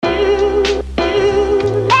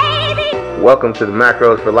Welcome to the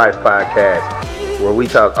Macros for Life podcast, where we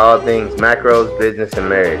talk all things macros, business, and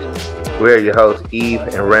marriage. We're your hosts, Eve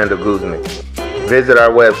and Randall Guzman. Visit our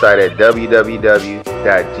website at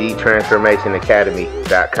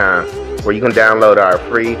www.gtransformationacademy.com, where you can download our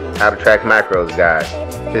free How to Track Macros guide.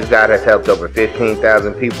 This guide has helped over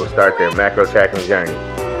 15,000 people start their macro tracking journey.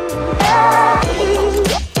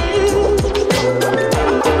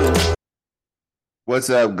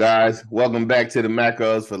 What's up, guys? Welcome back to the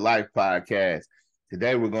Macros for Life podcast.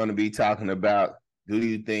 Today, we're going to be talking about, do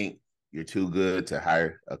you think you're too good to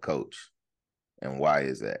hire a coach? And why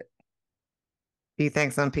is that? Do you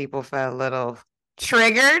think some people felt a little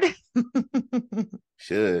triggered? They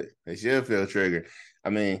should feel triggered.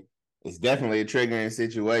 I mean, it's definitely a triggering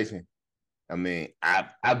situation. I mean,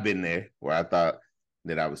 I've been there where I thought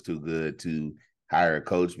that I was too good to hire a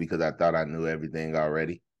coach because I thought I knew everything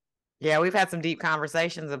already. Yeah, we've had some deep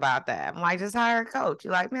conversations about that. I'm like, just hire a coach.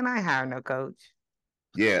 You're like, man, I ain't hire no coach.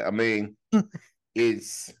 Yeah, I mean,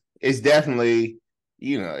 it's definitely,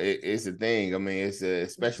 it's a thing. I mean,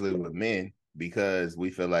 especially with men, because we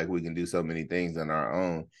feel like we can do so many things on our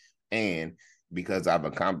own. And because I've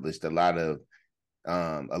accomplished a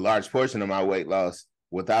large portion of my weight loss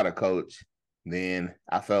without a coach, then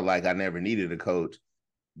I felt like I never needed a coach.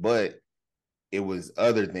 But it was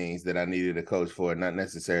other things that I needed a coach for, not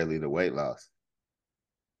necessarily the weight loss.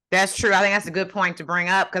 That's true. I think that's a good point to bring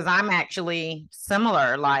up because I'm actually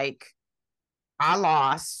similar. Like, I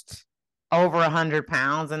lost over 100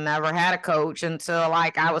 pounds and never had a coach until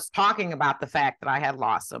like I was talking about the fact that I had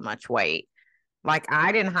lost so much weight. Like,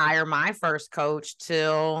 I didn't hire my first coach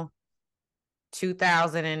till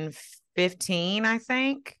 2015, I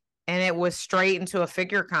think. And it was straight into a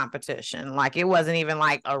figure competition. Like, it wasn't even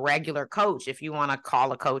like a regular coach, if you want to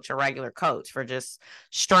call a coach a regular coach for just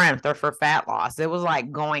strength or for fat loss. It was like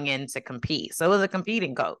going in to compete. So it was a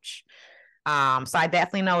competing coach. So I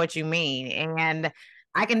definitely know what you mean. And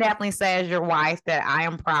I can definitely say as your wife that I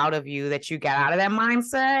am proud of you that you got out of that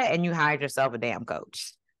mindset and you hired yourself a damn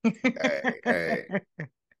coach. Hey.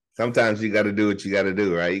 Sometimes you got to do what you got to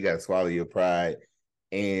do, right? You got to swallow your pride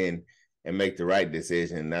and make the right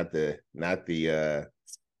decision, not the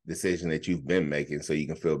decision that you've been making, so you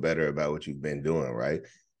can feel better about what you've been doing, right?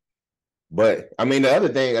 But I mean,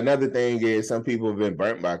 another thing is some people have been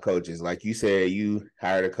burnt by coaches. Like you said, you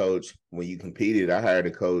hired a coach when you competed. I hired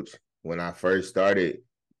a coach when I first started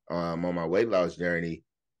on my weight loss journey,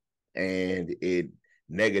 and it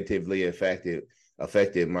negatively affected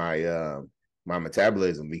my my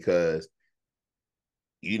metabolism because,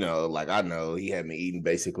 like I know he had me eating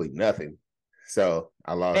basically nothing. So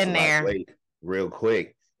I lost a lot of weight real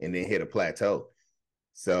quick and then hit a plateau.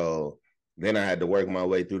 So then I had to work my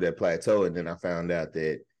way through that plateau. And then I found out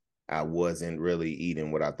that I wasn't really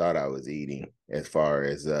eating what I thought I was eating as far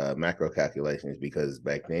as macro calculations, because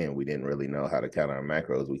back then we didn't really know how to count our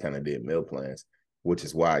macros. We kind of did meal plans, which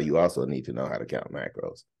is why you also need to know how to count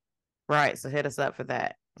macros. Right. So hit us up for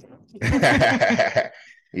that.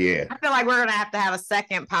 Yeah. I feel like we're going to have a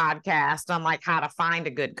second podcast on like how to find a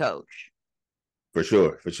good coach. For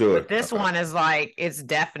sure. But this one is like, it's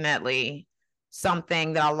definitely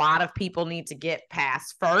something that a lot of people need to get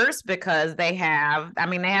past first because they have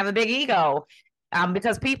a big ego.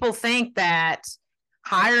 Because people think that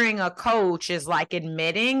hiring a coach is like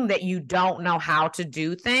admitting that you don't know how to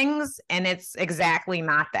do things. And it's exactly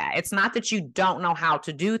not that. It's not that you don't know how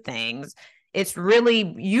to do things. It's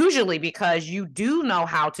really usually because you do know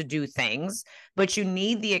how to do things, but you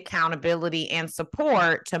need the accountability and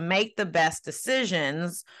support to make the best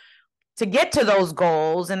decisions to get to those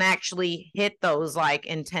goals and actually hit those like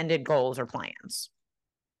intended goals or plans.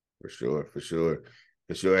 For sure.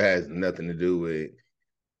 It has nothing to do with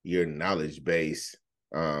your knowledge base.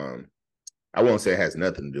 I won't say it has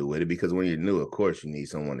nothing to do with it, because when you're new, of course, you need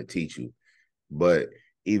someone to teach you. But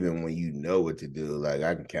even when you know what to do, like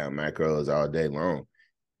I can count macros all day long.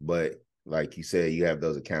 But like you said, you have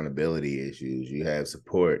those accountability issues. You have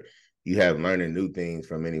support. You have learning new things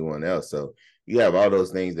from anyone else. So you have all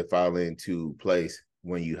those things that fall into place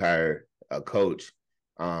when you hire a coach.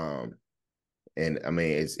 And I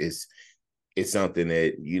mean, it's something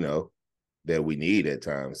that, that we need at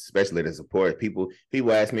times, especially the support. People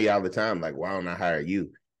ask me all the time, like, why don't I hire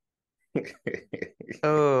you?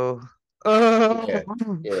 Yeah,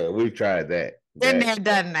 we've tried that. Been there,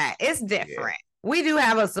 done that. It's different. Yeah. We do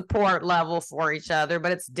have a support level for each other,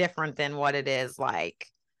 but it's different than what it is like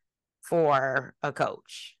for a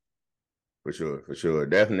coach. For sure.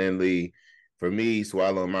 Definitely, for me,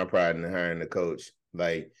 swallowing my pride in hiring a coach.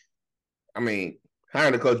 Like, I mean,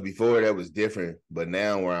 hiring a coach before, that was different. But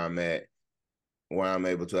now where I'm at, where I'm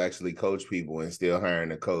able to actually coach people and still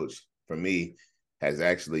hiring a coach for me has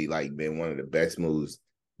actually like been one of the best moves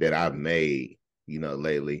that I've made,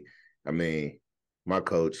 lately. I mean, my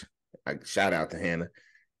coach, shout out to Hannah.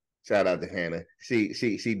 Shout out to Hannah.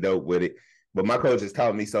 She dope with it. But my coach has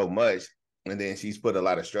taught me so much, and then she's put a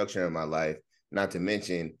lot of structure in my life. Not to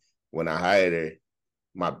mention, when I hired her,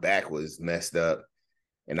 my back was messed up,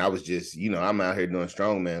 and I was just, I'm out here doing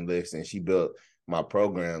strongman lifts, and she built my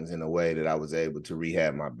programs in a way that I was able to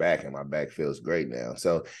rehab my back, and my back feels great now.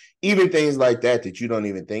 So even things like that you don't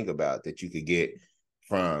even think about that you could get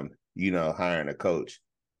from, hiring a coach.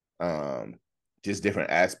 Just different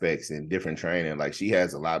aspects and different training. Like she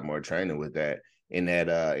has a lot more training with that in that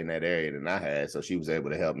area than I had. So she was able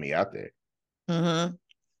to help me out there. Mm-hmm.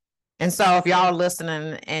 And so if y'all are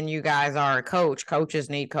listening and you guys are a coach, coaches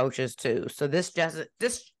need coaches too. So this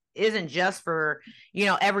isn't just for,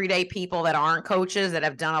 everyday people that aren't coaches that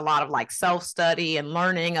have done a lot of like self-study and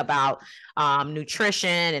learning about nutrition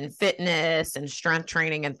and fitness and strength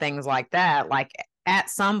training and things like that. Like at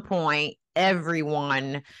some point,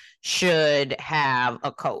 everyone should have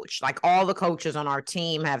a coach. Like all the coaches on our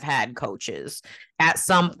team have had coaches at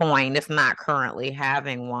some point, if not currently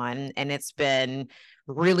having one. And it's been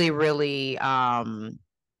really, really,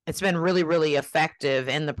 really effective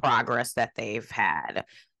in the progress that they've had.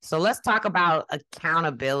 So let's talk about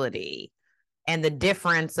accountability and the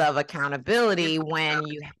difference of accountability when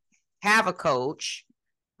you have a coach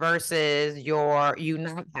versus you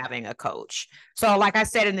not having a coach. So like I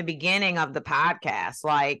said in the beginning of the podcast,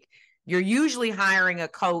 like you're usually hiring a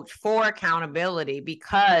coach for accountability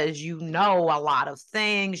because you know a lot of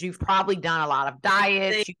things. You've probably done a lot of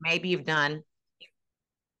diets. Maybe you've done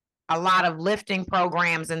a lot of lifting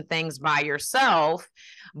programs and things by yourself,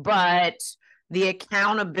 but the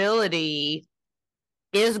accountability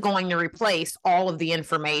is going to replace all of the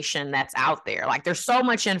information that's out there. Like there's so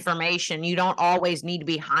much information. You don't always need to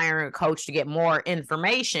be hiring a coach to get more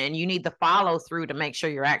information. You need the follow through to make sure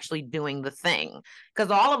you're actually doing the thing.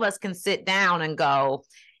 Because all of us can sit down and go,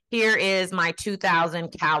 here is my 2,000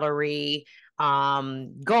 calorie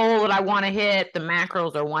goal that I want to hit. The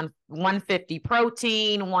macros are 150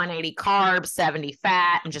 protein, 180 carbs, 70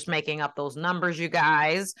 fat. I'm just making up those numbers, you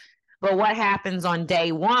guys. But what happens on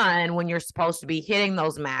day one when you're supposed to be hitting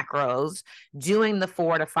those macros, doing the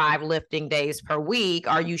 4 to 5 lifting days per week?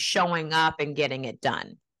 Are you showing up and getting it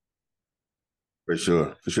done? For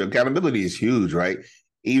sure. Accountability is huge, right?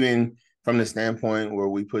 Even from the standpoint where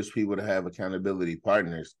we push people to have accountability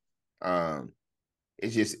partners.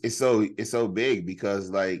 It's so big because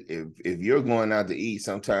like if you're going out to eat,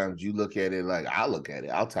 sometimes you look at it like I look at it.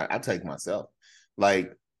 I'll take myself.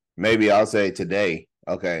 Like maybe I'll say today,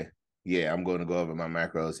 okay, yeah, I'm going to go over my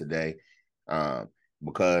macros today,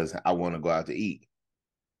 because I want to go out to eat.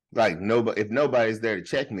 Like if nobody's there to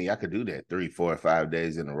check me, I could do that 3, 4, 5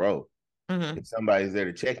 days in a row. Mm-hmm. If somebody's there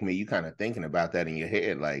to check me, you kind of thinking about that in your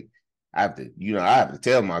head. Like I have to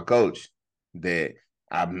tell my coach that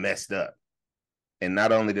I messed up. And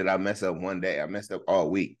not only did I mess up one day, I messed up all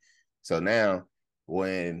week. So now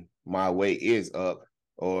when my weight is up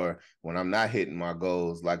or when I'm not hitting my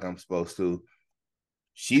goals like I'm supposed to,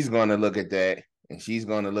 she's going to look at that and she's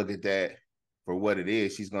going to look at that for what it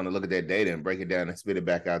is. She's going to look at that data and break it down and spit it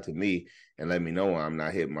back out to me and let me know I'm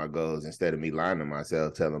not hitting my goals instead of me lying to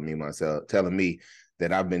myself, telling me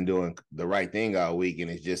that I've been doing the right thing all week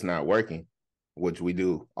and it's just not working, which we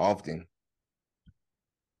do often.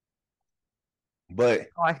 But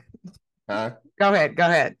Go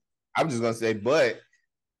ahead. I'm just gonna say, but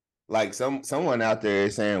like someone out there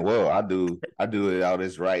is saying, well, I do it all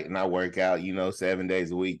this right and I work out, 7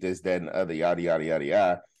 days a week, this, that, and the other, yada, yada, yada,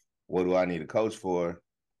 yada. What do I need a coach for?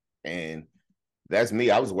 And that's me.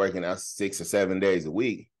 I was working out 6 or 7 days a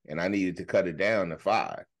week and I needed to cut it down to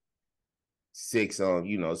 5. 6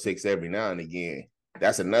 on, 6 every now and again.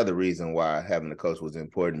 That's another reason why having a coach was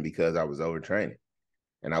important, because I was overtraining.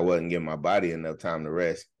 And I wasn't giving my body enough time to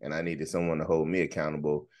rest. And I needed someone to hold me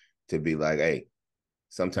accountable to be like, hey,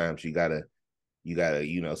 sometimes you gotta,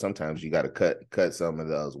 sometimes you gotta cut some of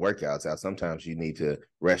those workouts out. Sometimes you need to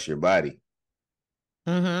rest your body.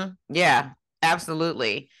 Mm-hmm. Yeah,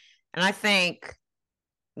 absolutely. And I think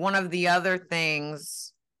one of the other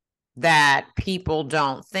things that people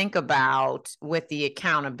don't think about with the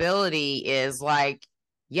accountability is like,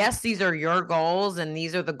 yes, these are your goals and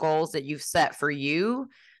these are the goals that you've set for you,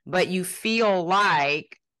 but you feel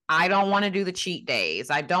like, I don't want to do the cheat days.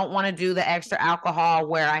 I don't want to do the extra alcohol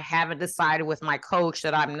where I haven't decided with my coach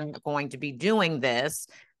that I'm not going to be doing this,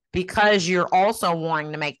 because you're also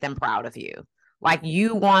wanting to make them proud of you. Like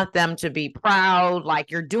you want them to be proud,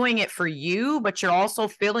 like you're doing it for you, but you're also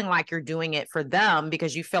feeling like you're doing it for them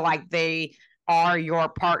because you feel like they are your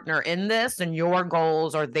partner in this, and your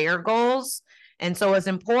goals are their goals. And so it's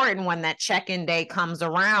important when that check-in day comes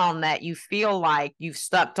around that you feel like you've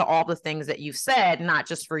stuck to all the things that you've said, not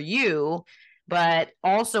just for you, but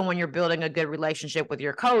also when you're building a good relationship with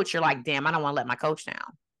your coach, you're like, damn, I don't want to let my coach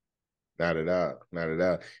down. Not at all. Not at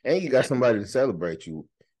all. And you got somebody to celebrate you.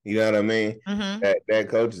 You know what I mean? Mm-hmm. That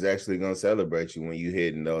coach is actually going to celebrate you when you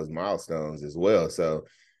hitting those milestones as well. So,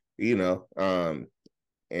 you know,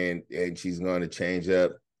 and she's going to change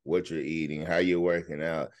up what you're eating, how you're working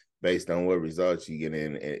out based on what results you get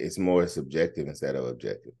in. It's more subjective instead of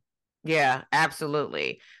objective. Yeah,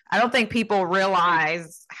 absolutely. I don't think people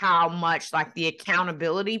realize how much like the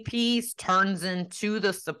accountability piece turns into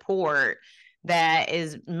the support that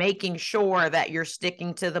is making sure that you're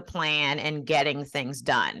sticking to the plan and getting things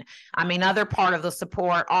done. I mean, other part of the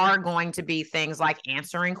support are going to be things like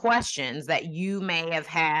answering questions that you may have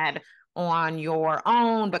had on your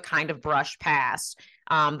own, but kind of brushed past.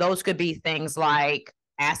 Those could be things like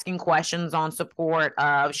asking questions on support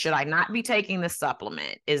of, should I not be taking this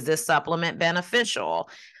supplement? Is this supplement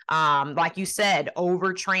beneficial? Like you said,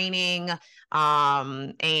 overtraining,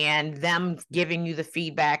 and them giving you the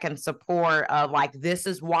feedback and support of like, this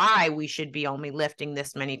is why we should be only lifting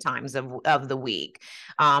this many times of the week.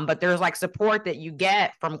 But there's like support that you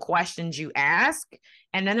get from questions you ask.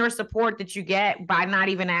 And then there's support that you get by not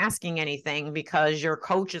even asking anything, because your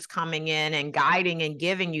coach is coming in and guiding and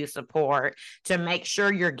giving you support to make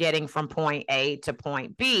sure you're getting from point A to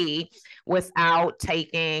point B without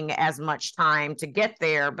taking as much time to get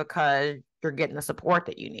there, because you're getting the support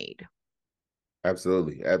that you need.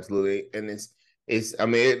 Absolutely. Absolutely. And it's, I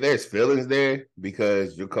mean, there's feelings there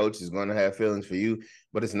because your coach is going to have feelings for you,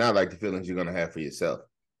 but it's not like the feelings you're going to have for yourself.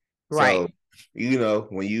 Right. So, you know,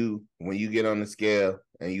 when you get on the scale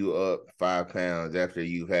and you up 5 pounds after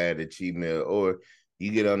you've had a cheat meal, or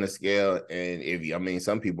you get on the scale and I mean,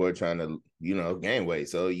 some people are trying to, you know, gain weight.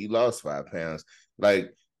 So you lost 5 pounds.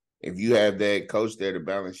 Like, if you have that coach there to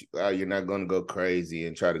balance you out, you're not going to go crazy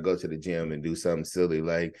and try to go to the gym and do something silly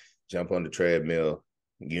like jump on the treadmill,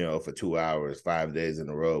 you know, for 2 hours, 5 days in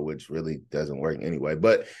a row, which really doesn't work anyway.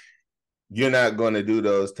 But you're not going to do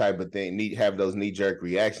those type of things, have those knee-jerk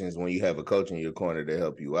reactions when you have a coach in your corner to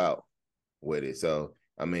help you out with it. So,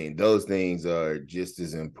 I mean, those things are just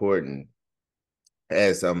as important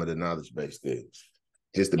as some of the knowledge-based things.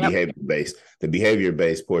 Just the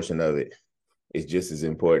behavior-based portion of it is just as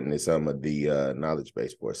important as some of the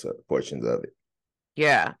knowledge-based portions of it.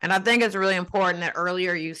 Yeah. And I think it's really important that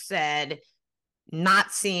earlier you said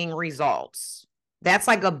not seeing results. That's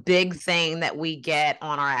like a big thing that we get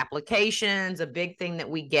on our applications, a big thing that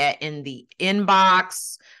we get in the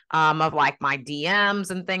inbox of like my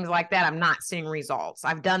DMs and things like that. I'm not seeing results.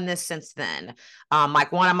 I've done this since then.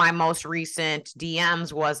 Like one of my most recent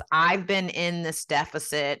DMs was, I've been in this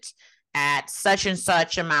deficit at such and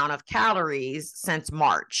such amount of calories since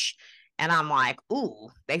March. And I'm like, ooh,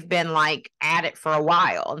 they've been like at it for a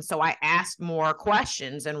while. And so I asked more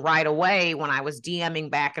questions. And right away, when I was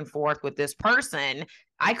DMing back and forth with this person,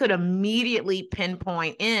 I could immediately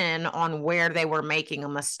pinpoint in on where they were making a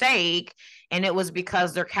mistake. And it was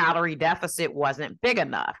because their calorie deficit wasn't big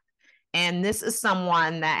enough. And this is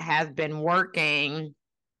someone that has been working,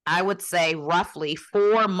 I would say, roughly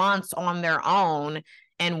 4 months on their own,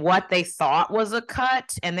 and what they thought was a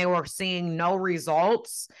cut, and they were seeing no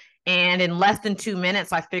results. And in less than 2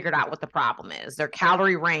 minutes, I figured out what the problem is. Their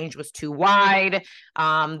calorie range was too wide.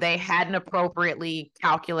 They hadn't appropriately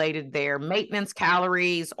calculated their maintenance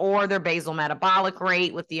calories or their basal metabolic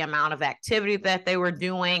rate with the amount of activity that they were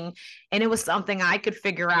doing. And it was something I could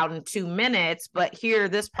figure out in 2 minutes. But here,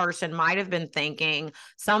 this person might have been thinking,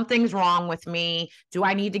 something's wrong with me. Do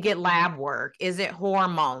I need to get lab work? Is it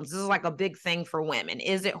hormones? This is like a big thing for women.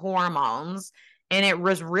 Is it hormones? And it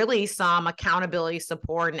was really some accountability,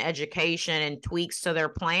 support, and education and tweaks to their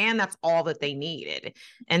plan. That's all that they needed.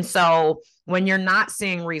 And so when you're not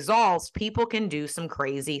seeing results, people can do some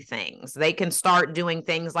crazy things. They can start doing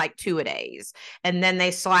things like 2-a-days, and then they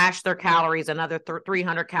slash their calories another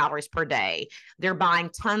 300 calories per day. They're buying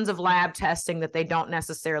tons of lab testing that they don't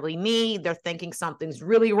necessarily need. They're thinking something's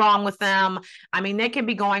really wrong with them. I mean, they can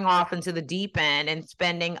be going off into the deep end and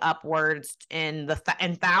spending upwards in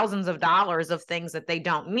thousands of dollars of things that they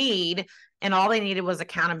don't need. And all they needed was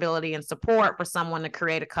accountability and support for someone to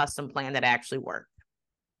create a custom plan that actually worked.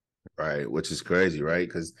 Right, which is crazy, right?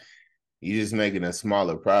 Because you're just making a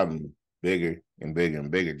smaller problem bigger and bigger and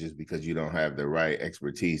bigger just because you don't have the right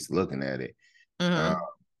expertise looking at it.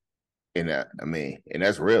 Mm-hmm. I mean, and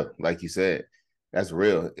that's real, like you said. That's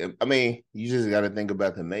real. I mean, you just got to think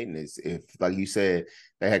about the maintenance. If, like you said,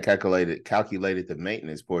 they had calculated the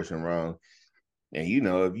maintenance portion wrong, And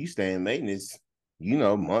if you stay in maintenance,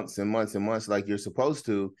 months and months and months like you're supposed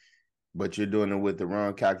to, but you're doing it with the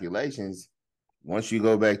wrong calculations, once you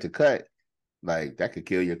go back to cut, like that could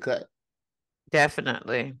kill your cut.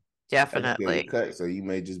 Definitely. That could kill your Definitely. cut. So you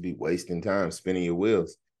may just be wasting time spinning your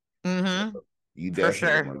wheels. So Mm-hmm. you For definitely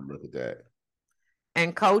sure. want to look at that.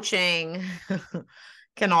 And coaching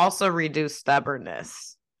can also reduce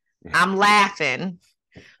stubbornness. I'm laughing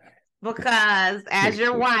because as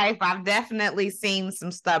your wife, I've definitely seen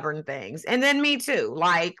some stubborn things. And then me too.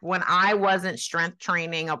 Like when I wasn't strength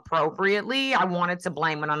training appropriately, I wanted to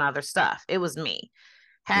blame it on other stuff. It was me.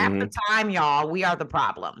 Half the time, y'all, we are the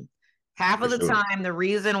problem. Half For of the sure. time, the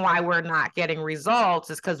reason why we're not getting results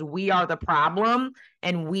is because we are the problem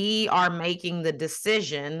and we are making the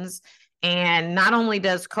decisions. And not only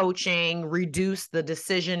does coaching reduce the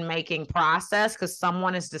decision making process because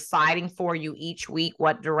someone is deciding for you each week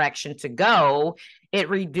what direction to go, it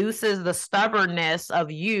reduces the stubbornness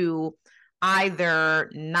of you either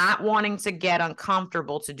not wanting to get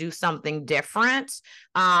uncomfortable to do something different,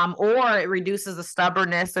 or it reduces the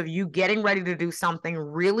stubbornness of you getting ready to do something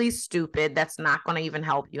really stupid that's not going to even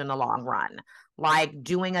help you in the long run, like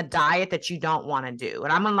doing a diet that you don't want to do.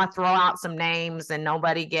 And I'm going to throw out some names and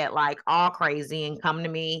nobody get like all crazy and come to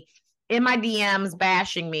me in my DMs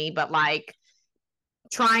bashing me, but like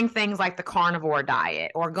trying things like the carnivore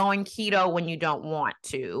diet or going keto when you don't want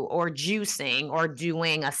to, or juicing or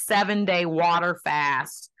doing a 7-day water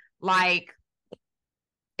fast. Like,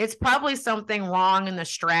 it's probably something wrong in the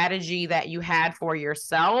strategy that you had for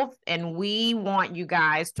yourself. And we want you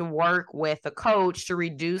guys to work with a coach to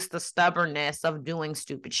reduce the stubbornness of doing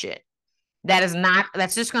stupid shit. That's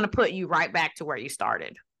just going to put you right back to where you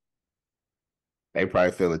started. They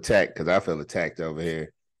probably feel attacked because I feel attacked over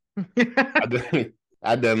here.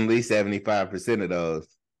 I've done at least 75% of those.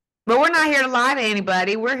 But we're not here to lie to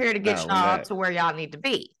anybody. We're here to get No, we're y'all not. to where y'all need to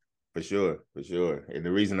be. For sure, for sure. And the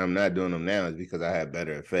reason I'm not doing them now is because I have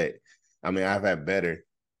better effect. I mean, I've had better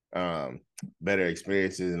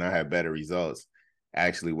experiences and I have better results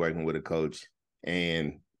actually working with a coach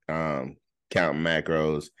and counting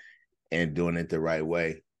macros and doing it the right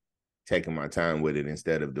way, taking my time with it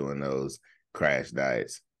instead of doing those crash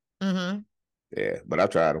diets. Mm-hmm. Yeah, but I've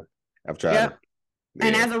tried them. Yep. Yeah.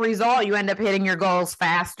 And as a result, you end up hitting your goals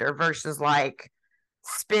faster versus like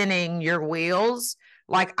spinning your wheels.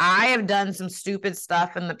 Like I have done some stupid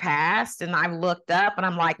stuff in the past and I've looked up and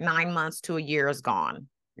I'm like 9 months to a year is gone.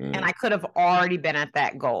 Mm. And I could have already been at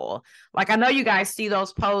that goal. Like I know you guys see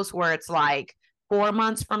those posts where it's like 4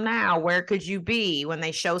 months from now, where could you be when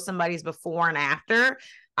they show somebody's before and after?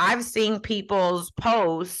 I've seen people's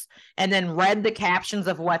posts and then read the captions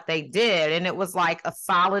of what they did. And it was like a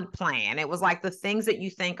solid plan. It was like the things that you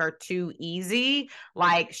think are too easy,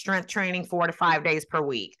 like strength training 4 to 5 days per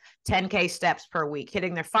week, 10K steps per week,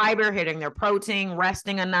 hitting their fiber, hitting their protein,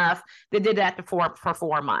 resting enough. They did that for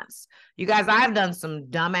 4 months. You guys, I've done some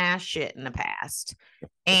dumbass shit in the past.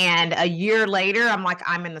 And a year later, I'm like,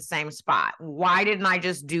 I'm in the same spot. Why didn't I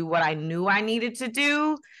just do what I knew I needed to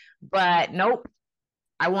do? But nope.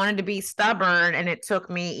 I wanted to be stubborn and it took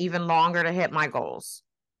me even longer to hit my goals.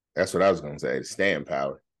 That's what I was going to say. Staying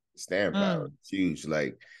power. It's huge.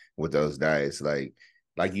 Like with those diets, like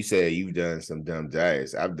you said, you've done some dumb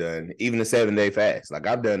diets. I've done even the 7-day fast. Like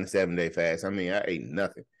I've done the 7-day fast. I mean, I ate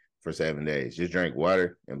nothing for 7 days. Just drank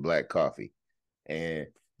water and black coffee. And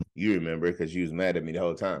you remember because you was mad at me the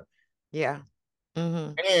whole time. Yeah.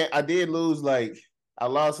 Mm-hmm. And I did lose I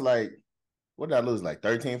lost what did I lose? Like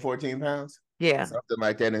 13, 14 pounds? Yeah. Something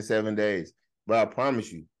like that in 7 days. But I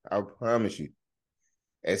promise you,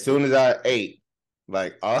 as soon as I ate,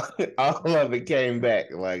 like all of it came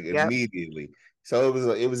back like immediately. So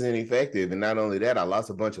it was ineffective. And not only that, I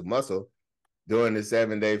lost a bunch of muscle during the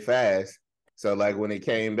 7-day fast. So like when it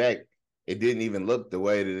came back, it didn't even look the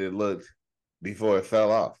way that it looked before it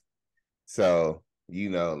fell off. So,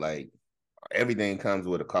 like everything comes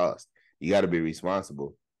with a cost. You got to be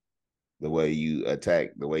responsible the way you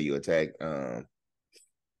attack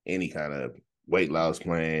any kind of weight loss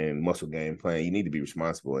plan, muscle gain plan. You need to be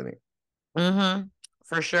responsible in it. Mm-hmm.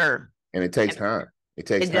 For sure. And it takes time. It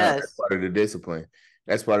takes time. Does. That's part of the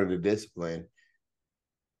discipline.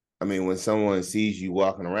 I mean, when someone sees you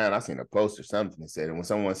walking around, I seen a post or something that said, and when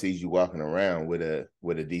someone sees you walking around with a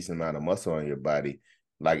decent amount of muscle on your body,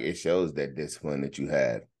 like it shows that discipline that you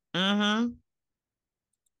have. Mm-hmm.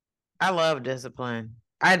 I love discipline.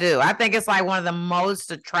 I do. I think it's like one of the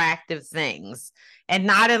most attractive things, and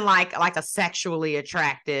not in like a sexually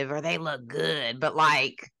attractive or they look good, but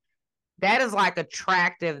like that is like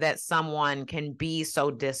attractive that someone can be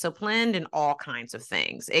so disciplined in all kinds of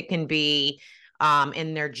things. It can be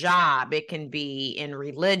in their job. It can be in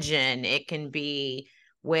religion. It can be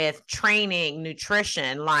with training,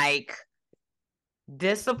 nutrition, like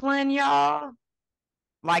discipline, y'all.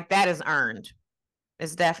 Like that is earned.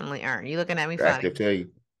 It's definitely earned. You looking at me funny. Attractive to you.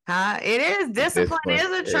 Huh? It is. Discipline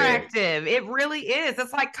is attractive. Yeah. It really is.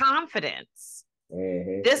 It's like confidence.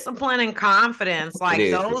 Mm-hmm. Discipline and confidence,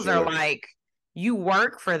 like those sure. are like, you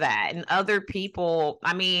work for that. And other people,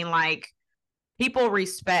 I mean, like, people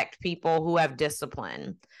respect people who have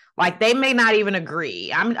discipline. Like they may not even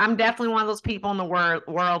agree. I'm definitely one of those people in the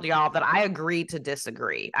world, y'all, that I agree to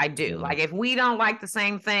disagree. I do. Mm-hmm. Like if we don't like the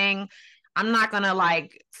same thing, I'm not gonna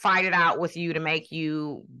like fight it out with you to make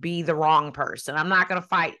you be the wrong person. I'm not gonna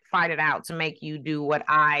fight it out to make you do what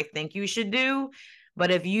I think you should do. But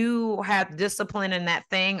if you have discipline in that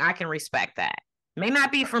thing, I can respect that. May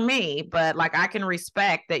not be for me, but like I can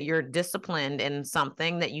respect that you're disciplined in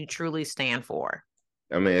something that you truly stand for.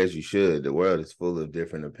 I mean, as you should. The world is full of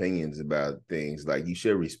different opinions about things. Like you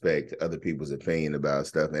should respect other people's opinion about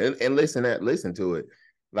stuff and listen to it.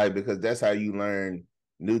 Like, because that's how you learn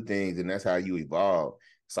new things and that's how you evolve.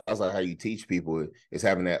 Sounds like how you teach people is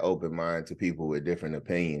having that open mind to people with different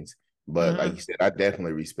opinions. But like you said, I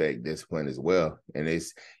definitely respect discipline as well. And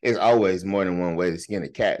it's always more than one way to skin a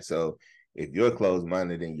cat. So if you're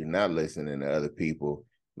closed-minded and you're not listening to other people,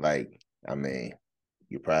 like, I mean,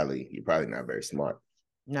 you're probably not very smart.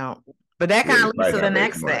 No, but that kind of leads to the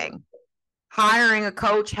next thing. Hiring a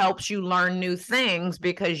coach helps you learn new things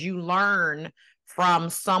because you learn from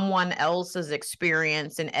someone else's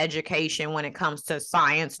experience and education when it comes to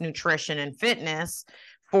science, nutrition, and fitness,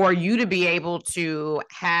 for you to be able to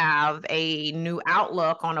have a new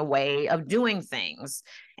outlook on a way of doing things.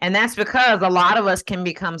 And that's because a lot of us can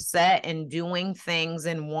become set in doing things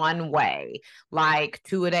in one way, like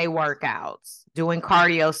 2-a-day workouts, doing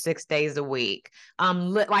cardio 6 days a week.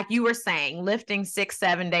 Like you were saying, lifting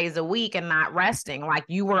 6-7 days a week and not resting, like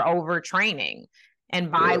you were overtraining. And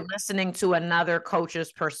by listening to another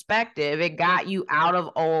coach's perspective, it got you out of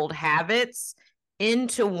old habits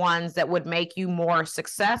into ones that would make you more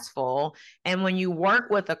successful. And when you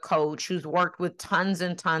work with a coach who's worked with tons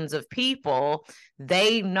and tons of people,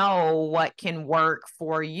 they know what can work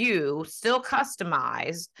for you, still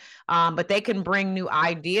customized, but they can bring new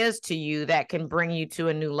ideas to you that can bring you to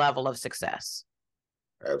a new level of success.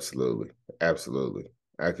 Absolutely.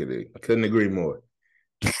 I couldn't agree more.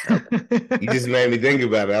 You just made me think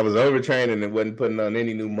about it. I was overtraining and wasn't putting on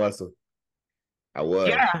any new muscle. I was.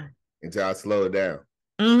 Yeah. Until I slowed down.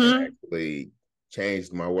 And actually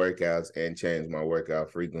changed my workouts and changed my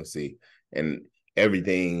workout frequency, and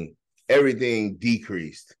everything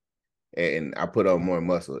decreased, and I put on more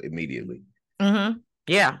muscle immediately.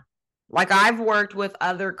 Yeah. Like I've worked with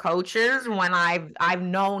other coaches when I've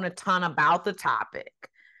known a ton about the topic,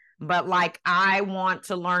 but like I want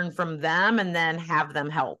to learn from them and then have them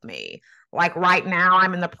help me. Like right now,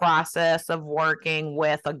 I'm in the process of working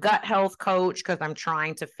with a gut health coach because I'm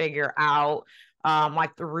trying to figure out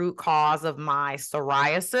like the root cause of my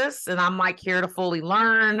psoriasis. And I'm like here to fully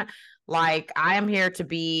learn. Like I am here to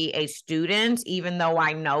be a student, even though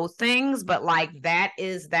I know things, but like that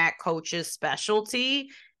is that coach's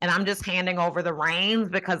specialty. And I'm just handing over the reins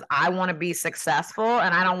because I want to be successful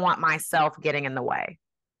and I don't want myself getting in the way.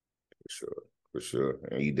 For sure.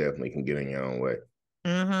 And you definitely can get in your own way.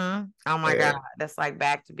 Oh my God. That's like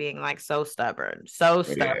back to being like so stubborn.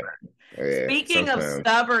 Speaking of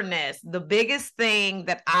stubbornness, the biggest thing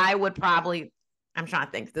that I would probably, I'm trying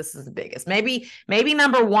to think, this is the biggest. Maybe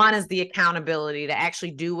number one is the accountability to actually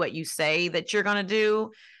do what you say that you're going to do.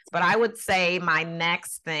 But I would say my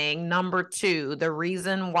next thing, number two, the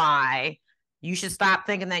reason why you should stop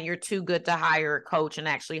thinking that you're too good to hire a coach and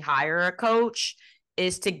actually hire a coach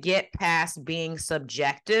is to get past being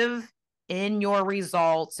subjective in your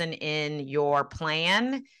results and in your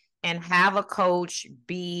plan, and have a coach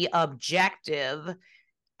be objective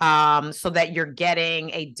so that you're getting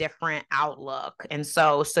a different outlook. And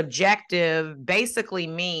so subjective basically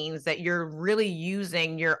means that you're really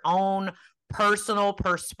using your own personal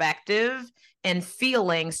perspective and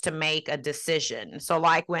feelings to make a decision. So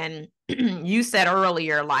like when you said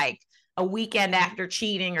earlier, like a weekend after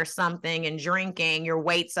cheating or something and drinking, your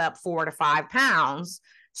weight's up 4 to 5 pounds.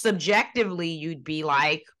 Subjectively, you'd be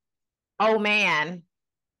like, oh man,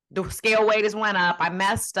 the scale weight has went up. I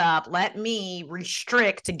messed up. Let me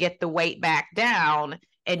restrict to get the weight back down.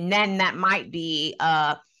 And then that might be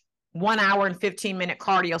a 1 hour and 15-minute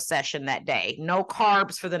cardio session that day. No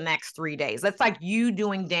carbs for the next 3 days. That's like you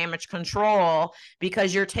doing damage control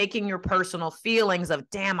because you're taking your personal feelings of,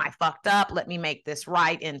 damn, I fucked up. Let me make this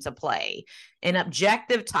right into play. An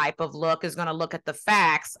objective type of look is going to look at the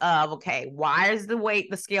facts of, okay, why is the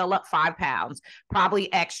scale up 5 pounds?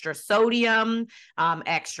 Probably extra sodium,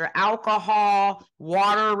 extra alcohol,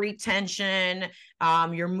 water retention.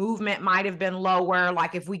 Your movement might have been lower.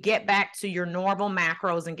 Like if we get back to your normal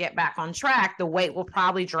macros and get back on track, the weight will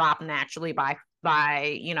probably drop naturally by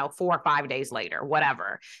 4 or 5 days later,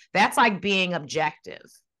 whatever. That's like being objective.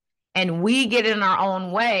 And we get in our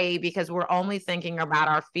own way because we're only thinking about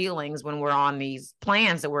our feelings when we're on these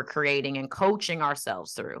plans that we're creating and coaching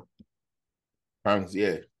ourselves through.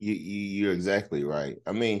 Yeah, you're exactly right.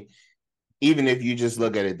 I mean, even if you just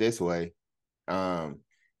look at it this way,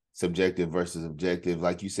 subjective versus objective,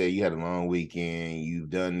 like you say, you had a long weekend, you've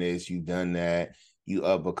done this, you've done that, you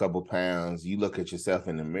up a couple pounds, you look at yourself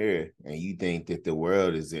in the mirror and you think that the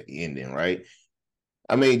world is ending, right?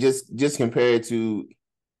 I mean, just compared to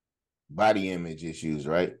body image issues,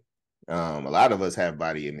 right? A lot of us have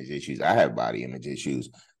body image issues. I have body image issues.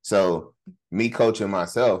 So me coaching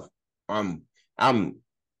myself, I'm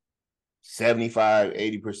 75,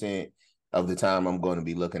 80% of the time I'm going to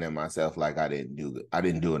be looking at myself like I didn't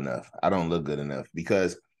do enough. I don't look good enough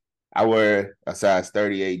because I wear a size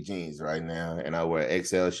 38 jeans right now and I wear an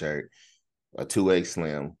XL shirt, a 2X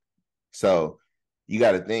slim. So you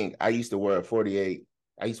got to think, I used to wear 48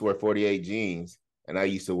 jeans and I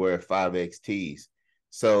used to wear 5X tees.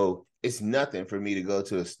 So it's nothing for me to go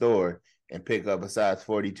to a store and pick up a size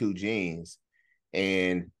 42 jeans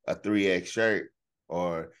and a 3X shirt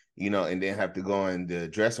or, and then have to go in the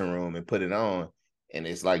dressing room and put it on. And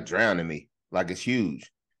it's like drowning me, like it's huge.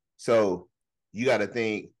 So you got to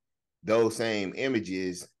think those same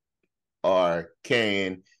images are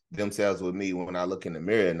carrying themselves with me when I look in the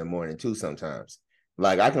mirror in the morning too sometimes.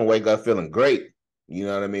 Like I can wake up feeling great, you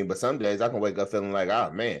know what I mean? But some days I can wake up feeling like,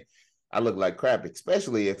 oh man, I look like crap,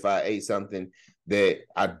 especially if I ate something that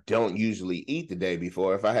I don't usually eat the day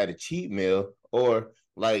before. If I had a cheat meal or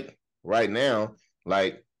like right now,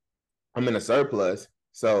 like I'm in a surplus.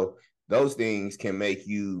 So those things can make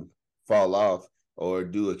you fall off or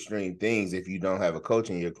do extreme things if you don't have a coach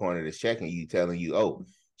in your corner that's checking you, telling you, oh,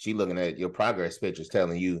 she looking at your progress pictures,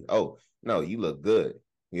 telling you, oh, no, you look good.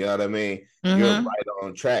 You know what I mean? Mm-hmm. You're right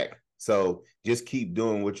on track. So just keep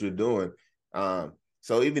doing what you're doing.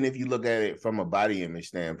 So even if you look at it from a body image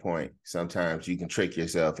standpoint, sometimes you can trick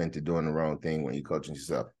yourself into doing the wrong thing when you're coaching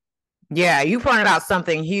yourself. Yeah, you pointed out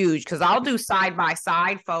something huge because I'll do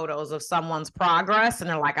side-by-side photos of someone's progress and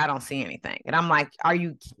they're like, I don't see anything. And I'm like, are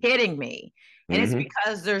you kidding me? And it's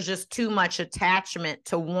because there's just too much attachment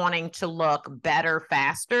to wanting to look better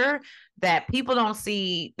faster that people don't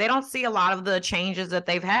see. They don't see a lot of the changes that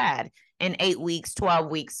they've had in 8 weeks, 12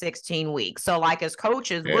 weeks, 16 weeks. So like as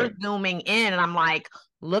coaches, we're zooming in and I'm like,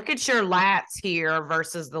 look at your lats here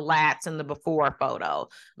versus the lats in the before photo.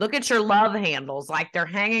 Look at your love handles, like they're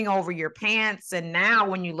hanging over your pants. And now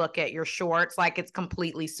when you look at your shorts, like it's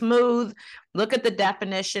completely smooth. Look at the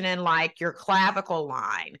definition in like your clavicle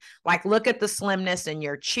line. Like look at the slimness in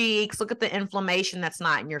your cheeks. Look at the inflammation that's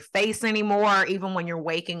not in your face anymore, even when you're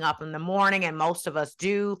waking up in the morning. And most of us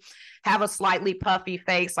do have a slightly puffy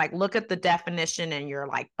face. Like look at the definition in your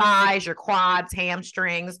like thighs, your quads,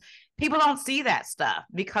 hamstrings. People don't see that stuff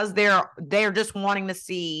because they're just wanting to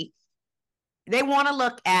see. They want to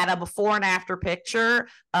look at a before and after picture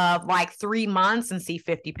of like 3 months and see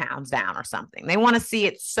 50 pounds down or something. They want to see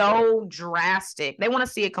it so drastic. They want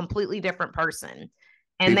to see a completely different person.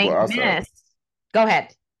 And people miss. Go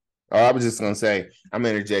ahead. Oh, I was just going to say, I'm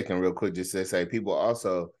interjecting real quick just to say people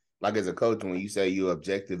also, like as a coach, when you say you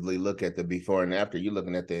objectively look at the before and after, you're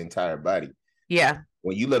looking at the entire body. Yeah.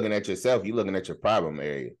 When you're looking at yourself, you're looking at your problem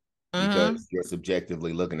area. Because you're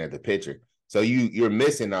subjectively looking at the picture. So you're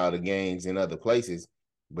missing all the gains in other places,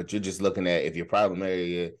 but you're just looking at if your problem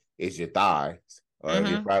area is your thighs or if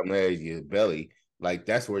your problem area is your belly, like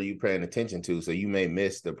that's where you're paying attention to. So you may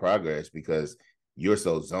miss the progress because you're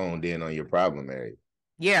so zoned in on your problem area.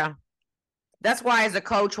 Yeah. That's why as a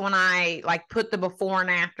coach, when I like put the before and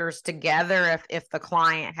afters together, if the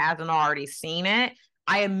client hasn't already seen it,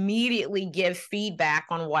 I immediately give feedback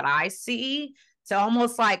on what I see. To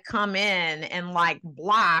almost like come in and like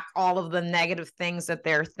block all of the negative things that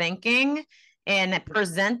they're thinking and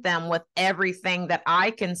present them with everything that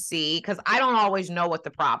I can see. Because I don't always know what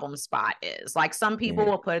the problem spot is. Like some people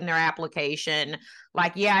will put in their application,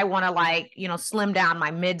 like, yeah, I want to like, slim down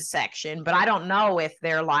my midsection, but I don't know if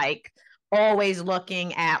they're like always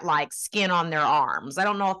looking at like skin on their arms. I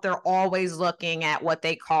don't know if they're always looking at what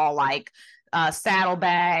they call like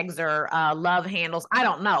saddlebags or love handles. I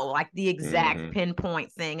don't know, like the exact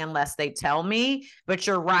pinpoint thing unless they tell me. But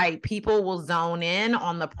you're right. People will zone in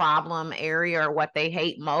on the problem area or what they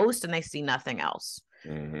hate most, and they see nothing else.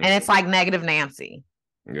 And it's like negative Nancy.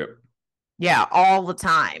 Yep. Yeah, all the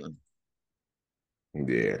time.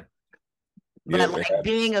 Yeah. But like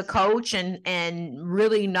being a coach and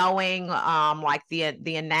really knowing like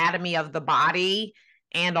the anatomy of the body,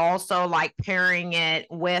 and also like pairing it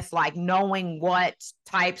with like knowing what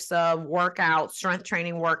types of workouts, strength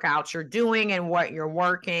training workouts you're doing and what you're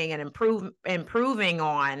working and improving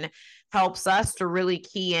on, helps us to really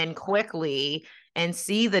key in quickly and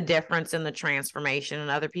see the difference in the transformation, and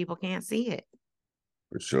other people can't see it.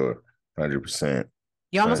 For sure. 100%.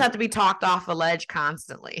 You almost have to be talked off a ledge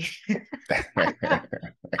constantly.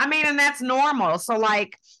 I mean, and that's normal. So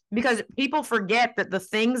like, because people forget that the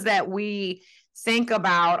things that we think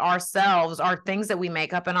about ourselves are things that we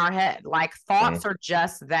make up in our head. Like thoughts are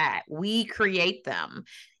just that. We create them.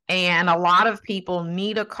 And a lot of people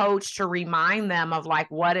need a coach to remind them of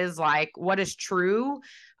like what is true,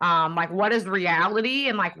 like what is reality,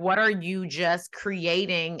 and like what are you just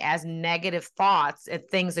creating as negative thoughts and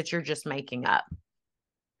things that you're just making up.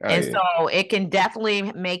 So it can definitely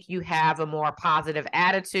make you have a more positive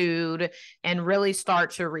attitude and really start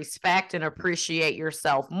to respect and appreciate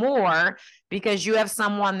yourself more, because you have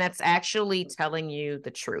someone that's actually telling you the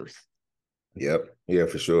truth. Yep. Yeah,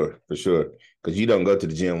 for sure. For sure. Because you don't go to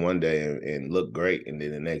the gym one day and look great, and then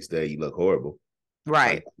the next day you look horrible.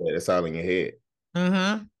 Right. Like, that's all in your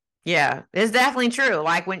head. Yeah, it's definitely true.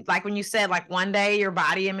 Like when you said like one day your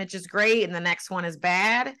body image is great and the next one is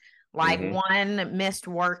bad. Like one missed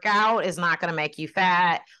workout is not going to make you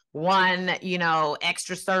fat. One,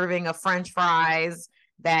 extra serving of French fries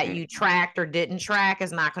that you tracked or didn't track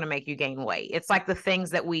is not going to make you gain weight. It's like the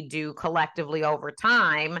things that we do collectively over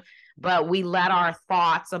time, but we let our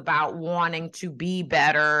thoughts about wanting to be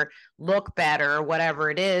better, look better, whatever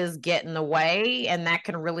it is, get in the way. And that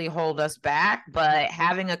can really hold us back. But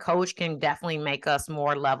having a coach can definitely make us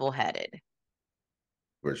more level-headed.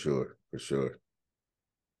 For sure. For sure.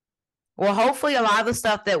 Well, hopefully a lot of the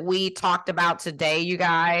stuff that we talked about today, you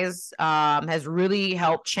guys, has really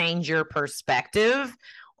helped change your perspective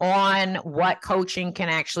on what coaching can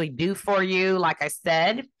actually do for you. Like I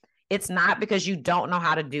said, it's not because you don't know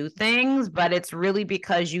how to do things, but it's really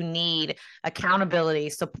because you need accountability,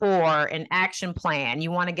 support, an action plan.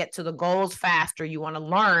 You want to get to the goals faster. You want to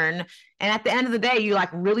learn. And at the end of the day, you like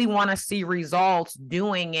really want to see results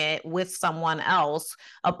doing it with someone else,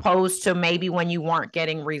 opposed to maybe when you weren't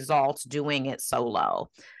getting results doing it solo.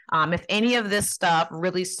 If any of this stuff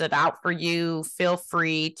really stood out for you, feel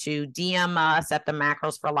free to DM us at the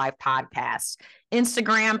Macros for Life podcast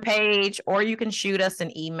Instagram page, or you can shoot us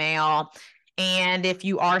an email. And if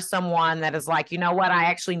you are someone that is like, you know what, I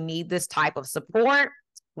actually need this type of support,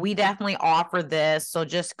 we definitely offer this. So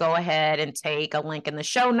just go ahead and take a link in the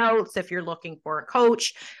show notes if you're looking for a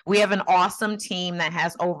coach. We have an awesome team that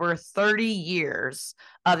has over 30 years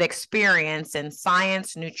of experience in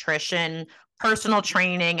science, nutrition, personal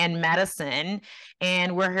training, and medicine.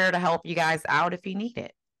 And we're here to help you guys out if you need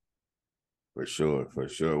it. For sure. For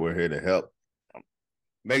sure. We're here to help.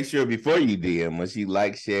 Make sure before you DM us, you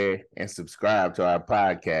like, share, and subscribe to our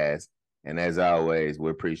podcast. And as always,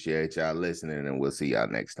 we appreciate y'all listening, and we'll see y'all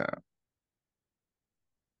next time.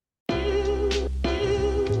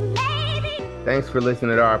 Thanks for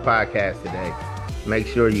listening to our podcast today. Make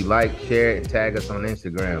sure you like, share, and tag us on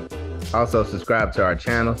Instagram. Also, subscribe to our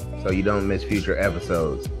channel so you don't miss future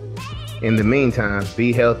episodes. In the meantime,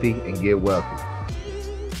 be healthy and get wealthy.